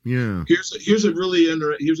 right? Yeah. Here's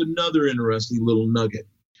another interesting little nugget.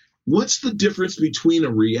 What's the difference between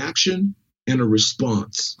a reaction and a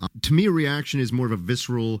response? To me, a reaction is more of a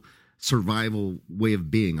visceral survival way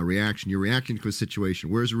of being. A reaction, you're reacting to a situation,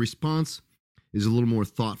 whereas a response is a little more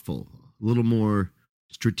thoughtful, a little more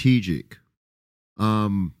strategic, a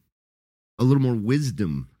little more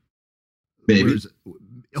wisdom. Maybe. Whereas,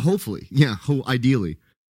 hopefully, yeah, ideally.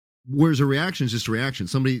 Whereas a reaction is just a reaction.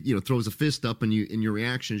 Somebody, throws a fist up, and in your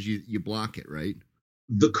reactions, you block it, right?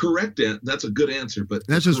 That's a good answer, but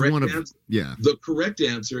that's just one of yeah. The correct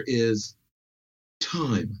answer is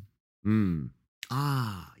time.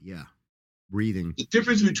 Yeah. Breathing. The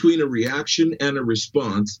difference between a reaction and a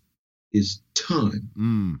response is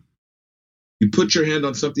time. You put your hand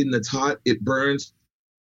on something that's hot, it burns,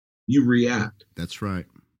 you react. That's right.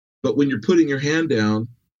 But when you're putting your hand down,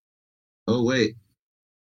 oh wait,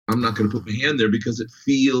 I'm not going to put my hand there because it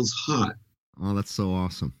feels hot. Oh, that's so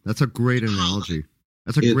awesome. That's a great analogy.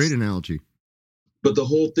 Great analogy. But the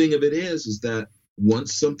whole thing of it is that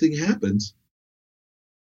once something happens,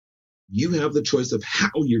 you have the choice of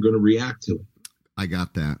how you're going to react to it. I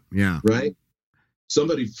got that. Yeah. Right?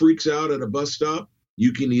 Somebody freaks out at a bus stop.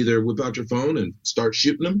 You can either whip out your phone and start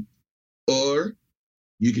shooting them, or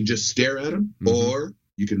you can just stare at them, or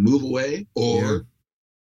you can move away, or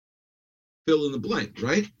fill in the blank,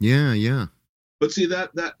 right? Yeah, yeah. But see,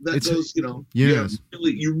 that goes, yes.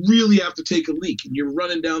 You really have to take a leak, and you're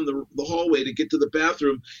running down the hallway to get to the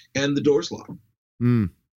bathroom, and the door's locked.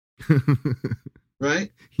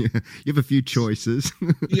 Right? Yeah, you have a few choices.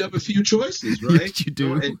 You have a few choices, right? Yes, you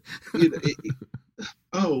do.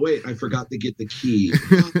 Oh, wait, I forgot to get the key.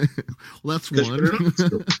 Well, that's one.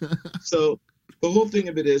 So the whole thing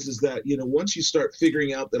of it is that, once you start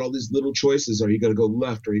figuring out that all these little choices, are you going to go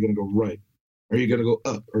left? Are you going to go right? Are you going to go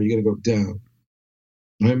up? Are you going to go down?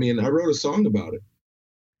 I mean, I wrote a song about it.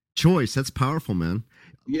 Choice. That's powerful, man.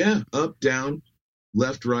 Yeah. Up, down,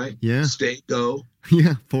 left, right. Yeah. Stay, go.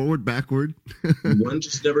 Yeah. Forward, backward. One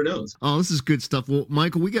just never knows. Oh, this is good stuff. Well,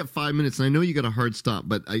 Michael, we got 5 minutes, and I know you got a hard stop,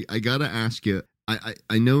 but I got to ask you,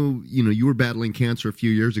 I know, you were battling cancer a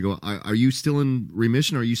few years ago. Are you still in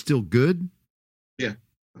remission? Are you still good? Yeah.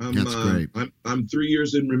 That's great. I'm 3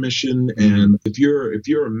 years in remission, and if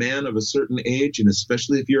you're a man of a certain age, and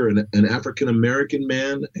especially if you're an African American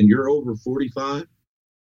man and you're over 45,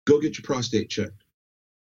 go get your prostate checked.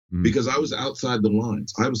 Because I was outside the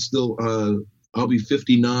lines. I was still I'll be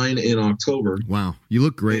 59 in October. Wow, you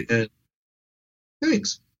look great. And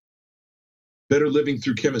thanks. Better living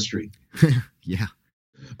through chemistry. Yeah.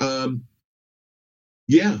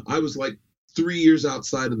 Yeah, I was like 3 years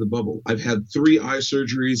outside of the bubble. I've had 3 eye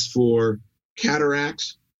surgeries for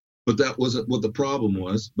cataracts, but that wasn't what the problem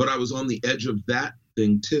was. But I was on the edge of that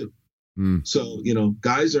thing too. So,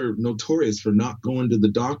 guys are notorious for not going to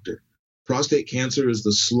the doctor. Prostate cancer is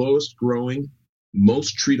the slowest growing,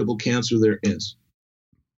 most treatable cancer there is.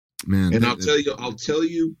 Man, and I'll tell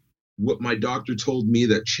you what my doctor told me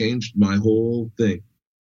that changed my whole thing.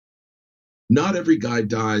 Not every guy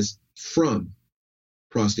dies from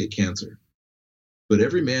prostate cancer, but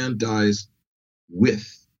every man dies with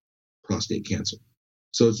prostate cancer.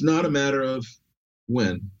 So it's not a matter of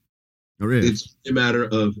when, or if. It's a matter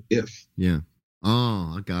of if. Yeah.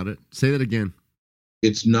 Oh, I got it. Say that again.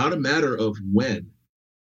 It's not a matter of when.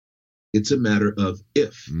 It's a matter of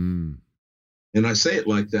if. And I say it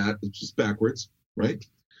like that. It's just backwards, right?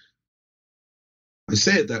 I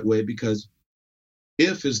say it that way because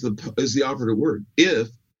if is the operative word. If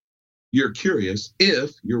you're curious, if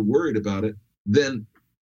you're worried about it, then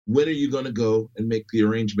when are you going to go and make the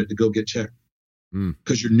arrangement to go get checked?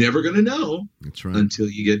 Because you're never going to know. That's right. Until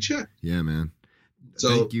you get checked. Yeah, man. So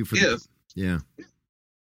thank you for that. Yeah.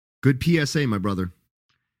 Good PSA, my brother.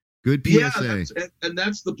 Good PSA. Yeah, and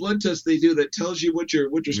that's the blood test they do that tells you what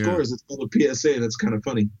your score is. It's called a PSA. That's kind of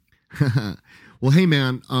funny. Well, hey,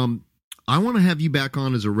 man, I want to have you back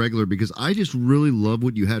on as a regular because I just really love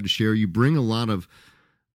what you had to share. You bring a lot of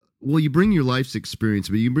Well, you bring your life's experience,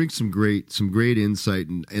 but you bring some great insight,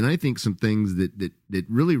 and I think some things that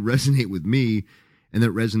really resonate with me, and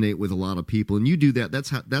that resonate with a lot of people. And you do that.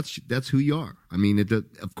 That's who you are. I mean,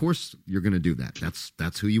 of course you're going to do that.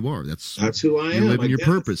 That's who you are. That's who I am. You're living your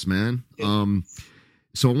purpose, man. Yeah.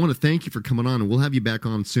 So I want to thank you for coming on, and we'll have you back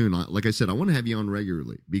on soon. Like I said, I want to have you on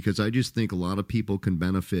regularly because I just think a lot of people can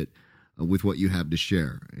benefit with what you have to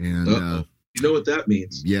share. And you know what that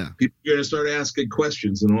means? Yeah. People are going to start asking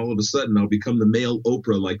questions, and all of a sudden I'll become the male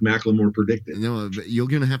Oprah like Macklemore predicted. No, you're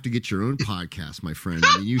going to have to get your own podcast, my friend.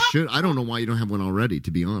 I mean, you should. I don't know why you don't have one already,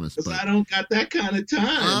 to be honest. Because I don't got that kind of time.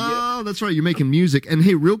 Oh, that's right. You're making music. And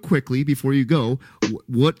hey, real quickly, before you go,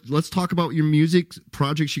 let's talk about your music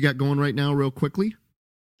projects you got going right now real quickly.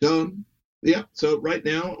 Yeah. So right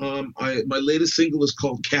now, my latest single is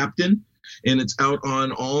called Captain, and it's out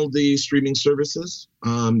on all the streaming services.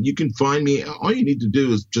 You can find me. All you need to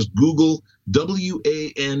do is just Google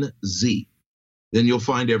WANZ. Then you'll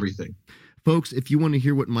find everything. Folks, if you want to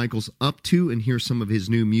hear what Michael's up to and hear some of his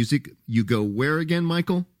new music, you go where again,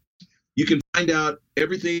 Michael? You can find out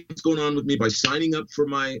everything that's going on with me by signing up for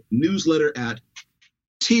my newsletter at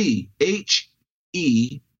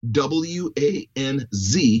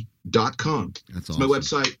THEWANZ.com. That's awesome. It's my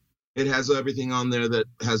website. It has everything on there that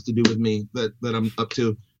has to do with me that I'm up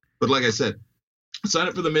to. But like I said, sign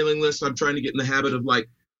up for the mailing list. I'm trying to get in the habit of like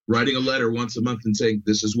writing a letter once a month and saying,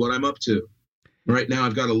 this is what I'm up to. Right now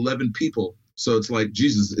I've got 11 people. So it's like,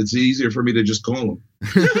 Jesus, it's easier for me to just call them.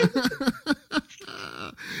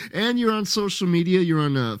 And you're on social media. You're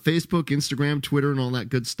on Facebook, Instagram, Twitter, and all that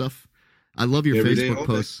good stuff. I love your Every Facebook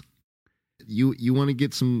posts. You want to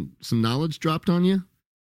get some knowledge dropped on you?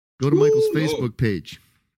 Go to Michael's Facebook page.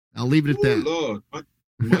 I'll leave it at that. Lord.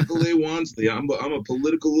 Michael A. Wansley. I'm a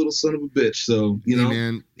political little son of a bitch. So you know, hey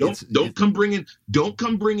man, don't come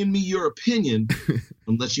bringing me your opinion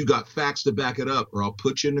unless you got facts to back it up, or I'll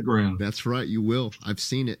put you in the ground. That's right, you will. I've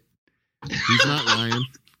seen it. He's not lying.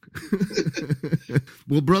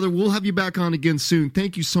 Well, brother, we'll have you back on again soon.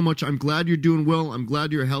 Thank you so much. I'm glad you're doing well. I'm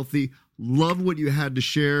glad you're healthy. Love what you had to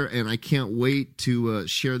share, and I can't wait to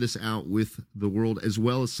share this out with the world as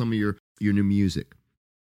well as some of your new music.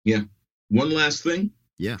 Yeah. One last thing.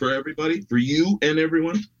 Yeah. For everybody, for you and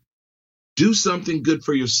everyone, do something good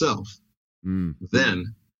for yourself.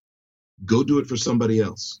 Then go do it for somebody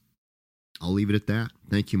else. I'll leave it at that.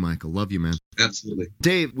 Thank you, Michael. Love you, man. Absolutely.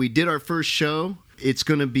 Dave, we did our first show. It's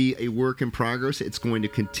going to be a work in progress. It's going to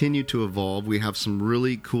continue to evolve. We have some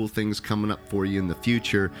really cool things coming up for you in the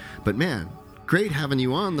future. But man, great having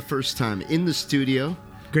you on the first time in the studio.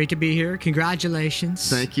 Great to be here. Congratulations.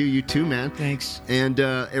 Thank you. You too, man. Thanks. And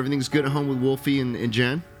everything's good at home with Wolfie and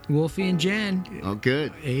Jen? Wolfie and Jen. Oh,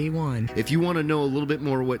 good. A1. If you want to know a little bit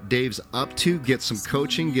more what Dave's up to, get some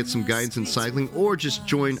coaching, get some guidance in cycling, or just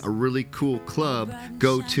join a really cool club,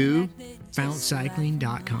 go to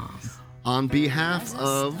FountCycling.com. On behalf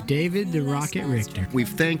of David the Rocket Richter, we've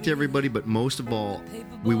thanked everybody, but most of all,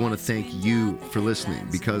 we want to thank you for listening,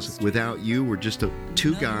 because without you, we're just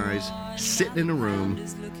two guys sitting in a room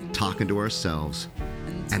talking to ourselves,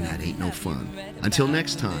 and that ain't no fun. Until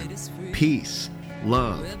next time, peace,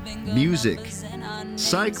 love, music,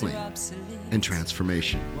 cycling, and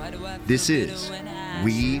transformation. This is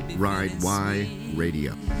We Ride Y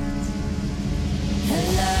Radio.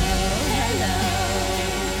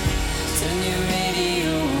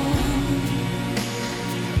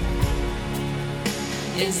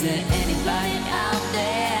 Is there anybody out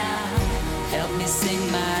there? Help me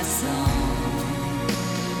sing my song.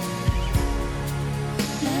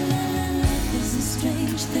 La la la, life is a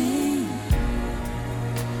strange thing.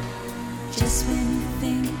 Just when you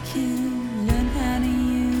think you learn how to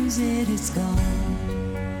use it, it's gone.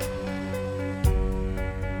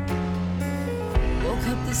 Woke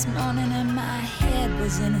up this morning and my head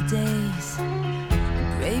was in a daze.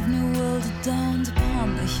 A brave new world had dawned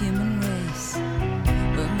upon the human race.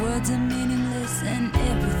 When words are meaningless and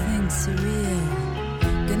everything's surreal,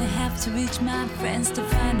 gonna have to reach my friends to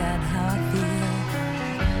find out how I feel.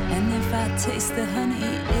 And if I taste the honey,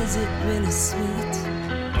 is it really sweet?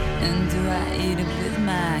 And do I eat it with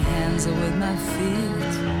my hands or with my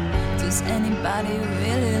feet? Does anybody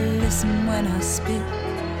really listen when I speak?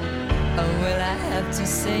 Or will I have to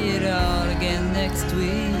say it all again next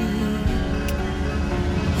week?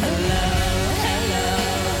 Hello, hello,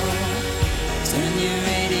 turn your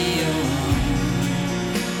radio on.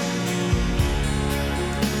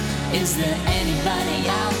 Is there anybody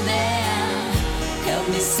out there? Help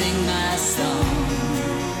me sing my song.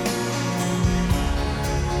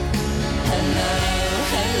 Hello,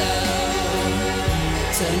 hello,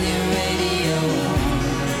 turn your radio on.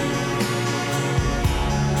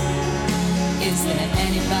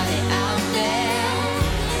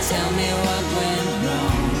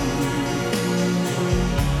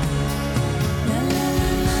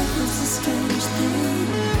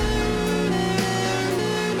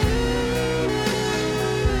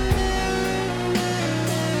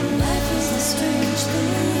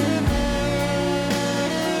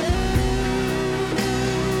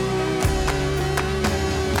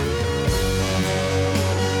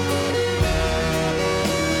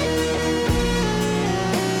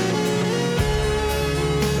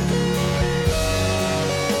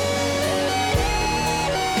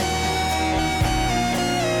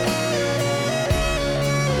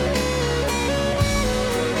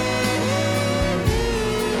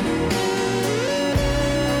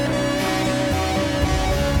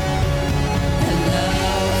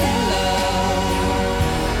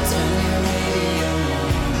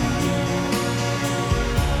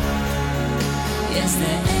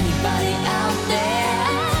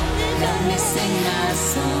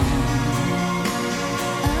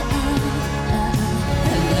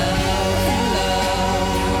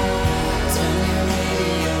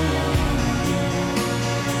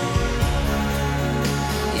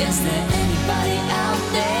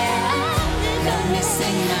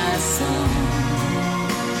 song.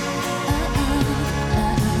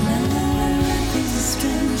 Life is a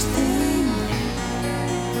strange thing.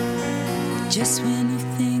 Just when you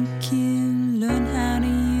think you learn how to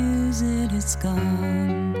use it, it's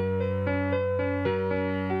gone.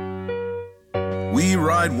 We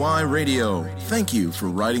Ride Y Radio. Thank you for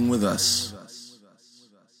riding with us.